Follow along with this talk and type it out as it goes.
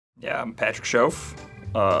Yeah, I'm Patrick Schoof.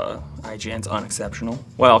 IGN's Unexceptional.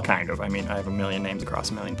 Well, kind of. I mean, I have a million names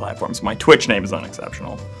across a million platforms. My Twitch name is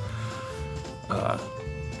Unexceptional. I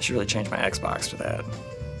should really change my Xbox to that.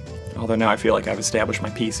 Although now I feel like I've established my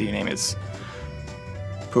PC name is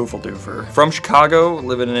Poofeldoofer. From Chicago,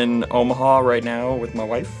 living in Omaha right now with my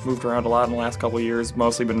wife. Moved around a lot in the last couple of years.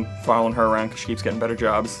 Mostly been following her around because she keeps getting better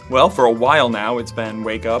jobs. Well, for a while now, it's been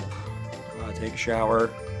wake up, take a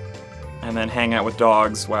shower, and then hang out with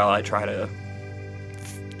dogs while I try to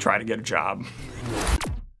get a job.